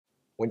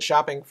When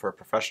shopping for a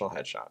professional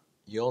headshot,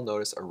 you'll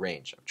notice a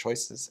range of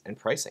choices and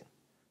pricing.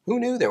 Who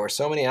knew there were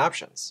so many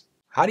options?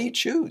 How do you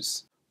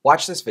choose?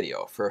 Watch this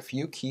video for a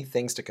few key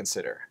things to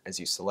consider as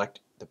you select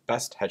the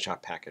best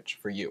headshot package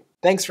for you.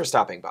 Thanks for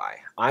stopping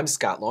by. I'm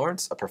Scott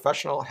Lawrence, a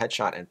professional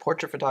headshot and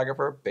portrait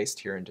photographer based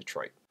here in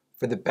Detroit.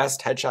 For the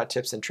best headshot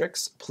tips and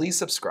tricks, please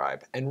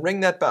subscribe and ring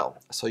that bell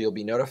so you'll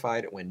be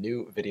notified when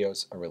new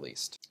videos are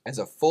released. As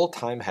a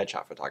full-time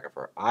headshot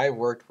photographer, I've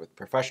worked with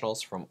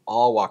professionals from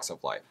all walks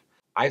of life.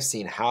 I've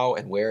seen how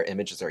and where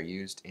images are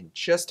used in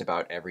just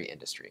about every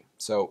industry,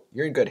 so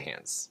you're in good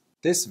hands.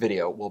 This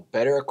video will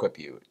better equip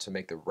you to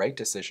make the right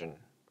decision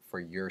for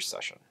your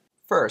session.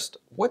 First,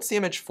 what's the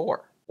image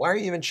for? Why are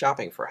you even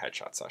shopping for a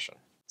headshot session?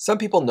 Some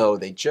people know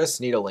they just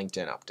need a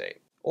LinkedIn update,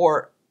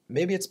 or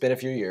maybe it's been a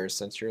few years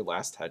since your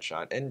last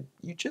headshot and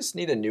you just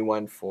need a new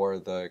one for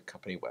the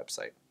company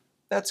website.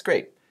 That's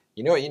great.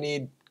 You know what you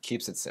need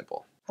keeps it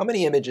simple. How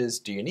many images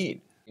do you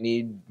need? You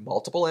need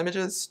multiple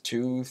images,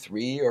 2,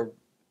 3, or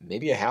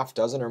maybe a half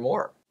dozen or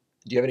more.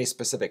 Do you have any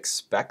specific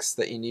specs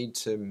that you need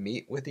to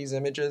meet with these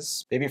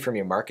images? Maybe from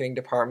your marketing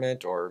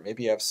department, or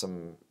maybe you have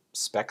some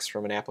specs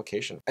from an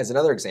application. As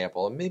another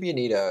example, maybe you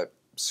need a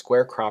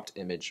square cropped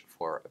image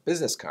for a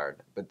business card,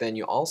 but then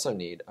you also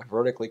need a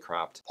vertically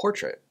cropped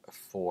portrait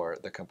for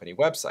the company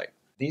website.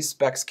 These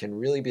specs can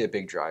really be a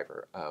big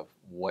driver of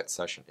what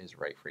session is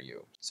right for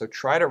you. So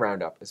try to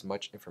round up as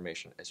much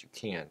information as you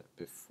can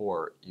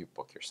before you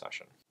book your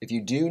session. If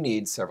you do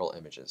need several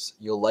images,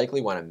 you'll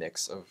likely want a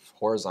mix of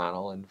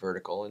horizontal and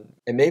vertical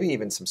and maybe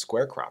even some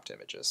square cropped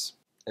images.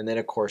 And then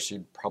of course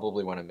you'd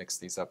probably want to mix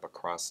these up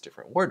across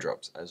different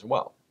wardrobes as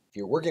well. If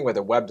you're working with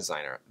a web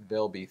designer,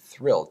 they'll be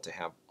thrilled to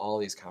have all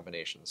these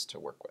combinations to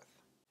work with.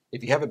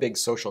 If you have a big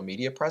social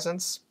media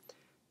presence,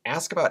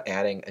 ask about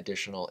adding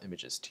additional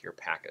images to your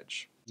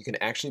package. You can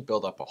actually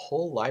build up a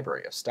whole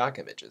library of stock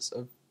images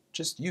of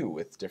just you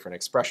with different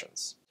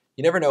expressions.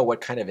 You never know what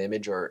kind of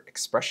image or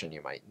expression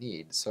you might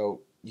need,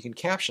 so you can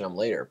caption them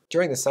later.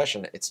 During the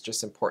session, it's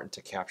just important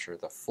to capture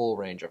the full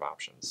range of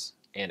options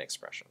and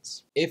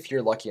expressions. If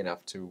you're lucky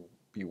enough to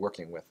be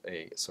working with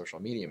a social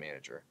media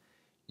manager,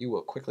 you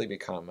will quickly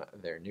become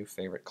their new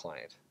favorite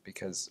client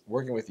because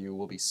working with you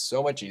will be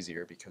so much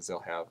easier because they'll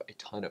have a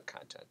ton of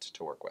content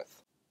to work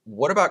with.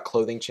 What about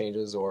clothing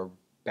changes or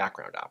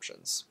background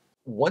options?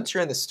 Once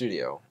you're in the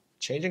studio,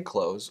 changing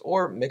clothes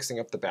or mixing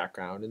up the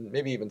background and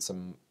maybe even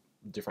some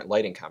different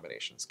lighting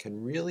combinations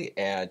can really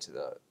add to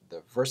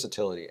the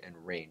versatility and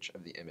range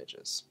of the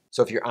images.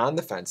 So if you're on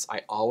the fence,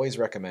 I always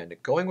recommend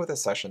going with a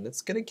session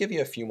that's going to give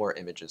you a few more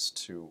images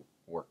to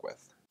work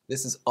with.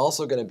 This is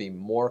also going to be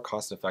more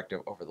cost effective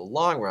over the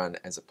long run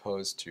as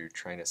opposed to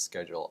trying to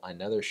schedule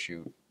another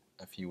shoot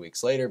a few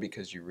weeks later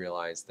because you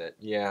realize that,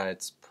 yeah,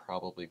 it's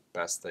probably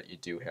best that you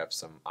do have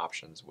some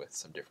options with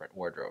some different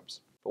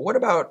wardrobes. But what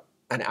about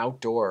an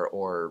outdoor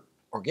or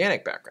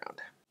organic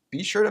background?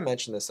 Be sure to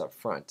mention this up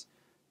front,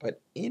 but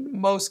in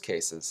most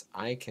cases,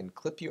 I can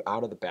clip you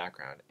out of the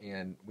background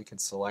and we can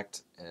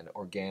select an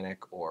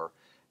organic or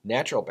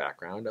natural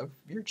background of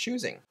your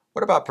choosing.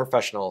 What about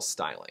professional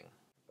styling?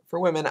 For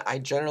women, I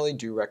generally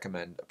do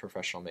recommend a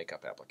professional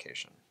makeup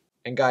application.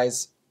 And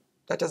guys,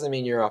 that doesn't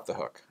mean you're off the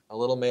hook. A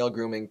little male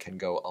grooming can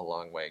go a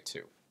long way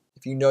too.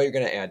 If you know you're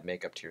going to add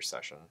makeup to your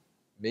session,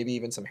 maybe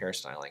even some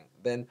hairstyling,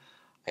 then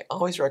I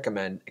always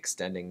recommend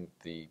extending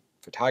the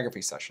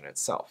photography session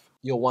itself.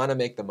 You'll want to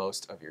make the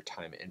most of your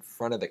time in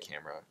front of the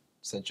camera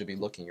since you'll be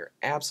looking your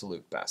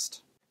absolute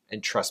best.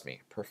 And trust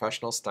me,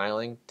 professional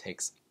styling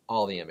takes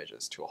all the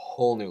images to a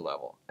whole new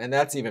level, and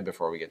that's even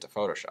before we get to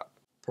Photoshop.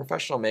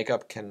 Professional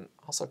makeup can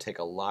also take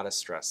a lot of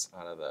stress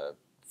out of the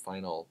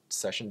final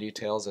session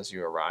details as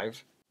you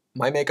arrive.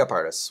 My makeup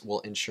artists will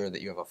ensure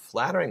that you have a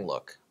flattering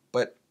look,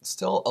 but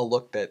still a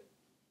look that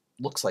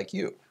looks like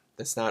you,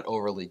 that's not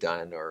overly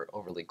done or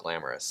overly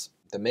glamorous.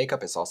 The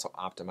makeup is also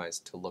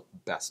optimized to look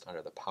best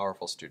under the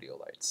powerful studio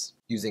lights.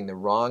 Using the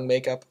wrong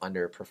makeup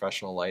under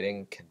professional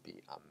lighting can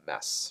be a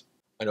mess.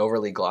 An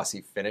overly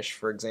glossy finish,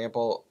 for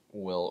example,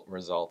 will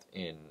result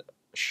in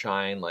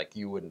shine like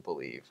you wouldn't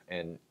believe,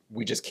 and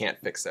we just can't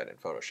fix that in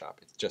Photoshop.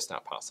 It's just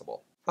not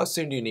possible. How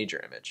soon do you need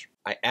your image?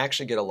 I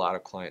actually get a lot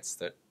of clients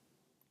that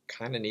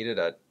kind of needed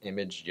an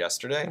image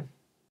yesterday.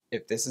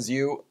 If this is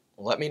you,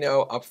 let me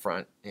know up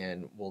front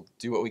and we'll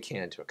do what we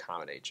can to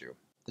accommodate you.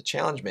 The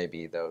challenge may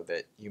be, though,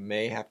 that you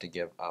may have to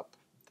give up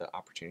the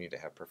opportunity to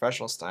have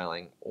professional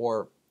styling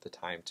or the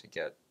time to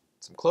get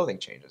some clothing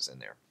changes in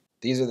there.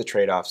 These are the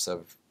trade-offs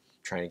of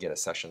trying to get a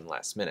session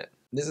last minute.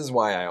 This is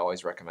why I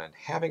always recommend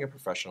having a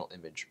professional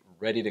image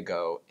ready to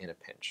go in a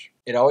pinch.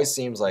 It always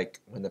seems like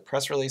when the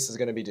press release is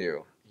going to be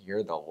due,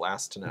 you're the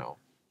last to know.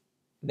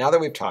 Now that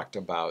we've talked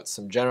about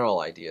some general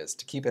ideas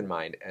to keep in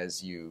mind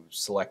as you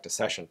select a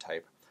session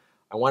type,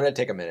 I want to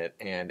take a minute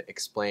and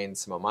explain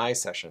some of my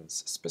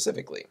sessions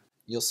specifically.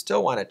 You'll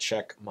still want to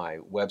check my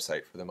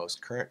website for the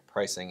most current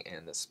pricing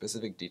and the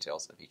specific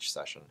details of each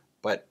session,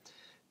 but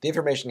the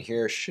information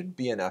here should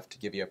be enough to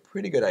give you a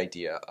pretty good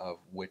idea of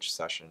which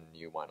session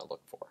you want to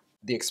look for.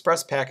 The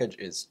Express package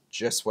is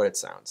just what it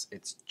sounds.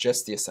 It's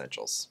just the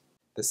essentials.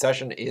 The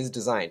session is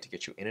designed to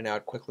get you in and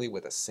out quickly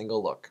with a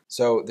single look,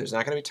 so there's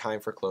not going to be time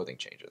for clothing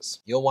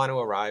changes. You'll want to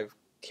arrive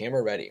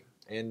camera ready,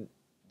 and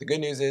the good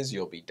news is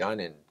you'll be done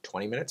in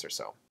 20 minutes or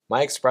so.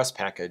 My Express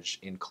package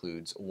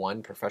includes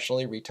one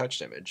professionally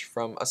retouched image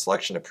from a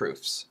selection of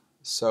proofs,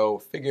 so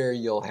figure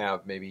you'll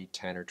have maybe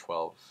 10 or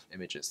 12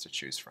 images to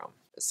choose from.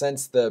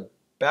 Since the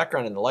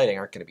background and the lighting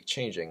aren't going to be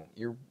changing,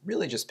 you're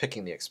really just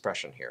picking the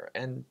expression here,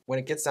 and when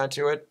it gets down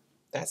to it,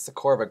 that's the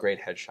core of a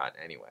great headshot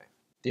anyway.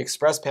 The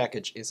Express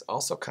package is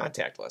also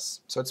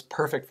contactless, so it's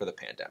perfect for the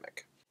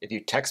pandemic. If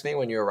you text me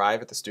when you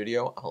arrive at the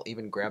studio, I'll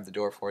even grab the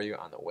door for you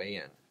on the way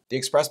in. The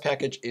Express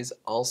package is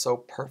also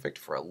perfect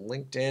for a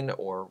LinkedIn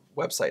or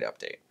website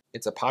update.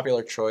 It's a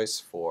popular choice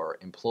for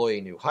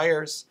employee new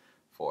hires,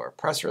 for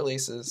press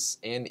releases,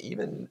 and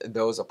even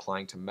those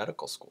applying to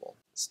medical school,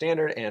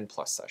 standard and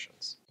plus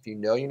sessions. If you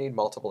know you need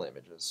multiple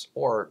images,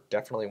 or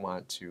definitely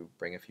want to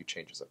bring a few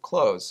changes of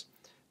clothes,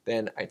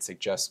 then I'd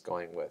suggest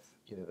going with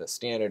either the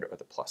standard or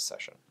the plus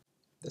session.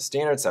 The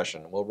standard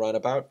session will run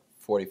about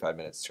 45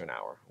 minutes to an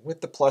hour,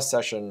 with the plus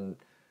session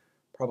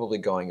probably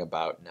going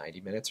about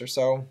 90 minutes or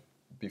so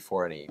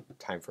before any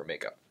time for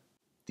makeup.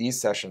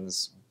 These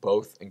sessions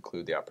both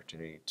include the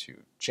opportunity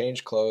to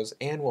change clothes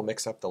and will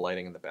mix up the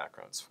lighting and the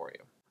backgrounds for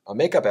you. A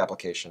makeup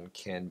application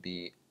can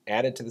be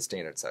added to the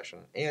standard session,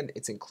 and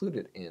it's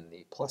included in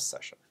the plus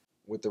session.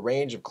 With the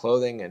range of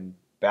clothing and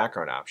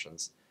background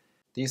options,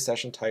 these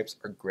session types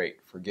are great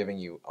for giving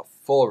you a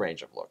full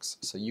range of looks,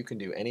 so you can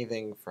do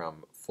anything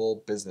from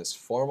full business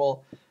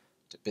formal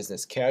to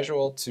business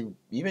casual to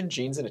even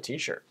jeans and a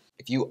t-shirt.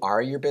 If you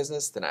are your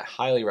business, then I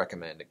highly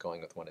recommend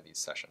going with one of these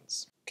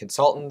sessions.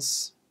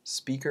 Consultants,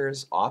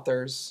 speakers,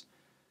 authors,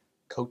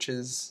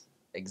 coaches,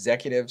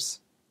 executives,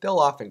 they'll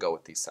often go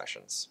with these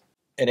sessions.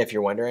 And if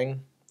you're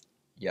wondering,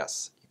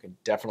 yes, you can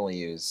definitely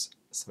use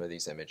some of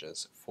these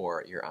images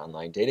for your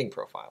online dating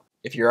profile.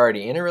 If you're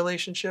already in a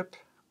relationship,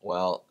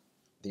 well,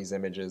 these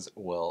images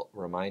will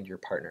remind your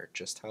partner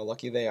just how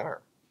lucky they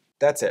are.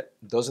 That's it.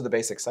 Those are the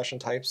basic session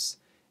types.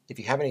 If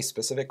you have any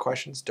specific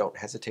questions, don't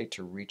hesitate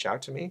to reach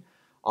out to me.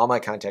 All my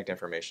contact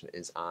information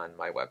is on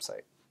my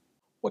website.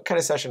 What kind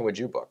of session would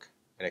you book?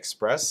 An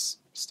Express,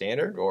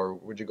 standard, or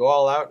would you go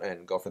all out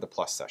and go for the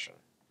plus session?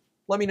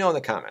 Let me know in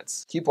the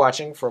comments. Keep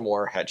watching for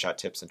more headshot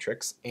tips and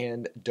tricks,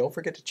 and don't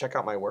forget to check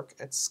out my work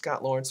at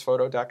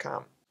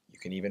scottlawrencephoto.com. You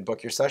can even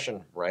book your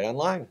session right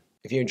online.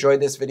 If you enjoyed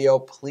this video,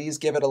 please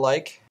give it a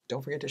like.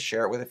 Don't forget to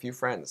share it with a few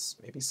friends,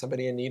 maybe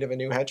somebody in need of a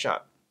new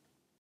headshot.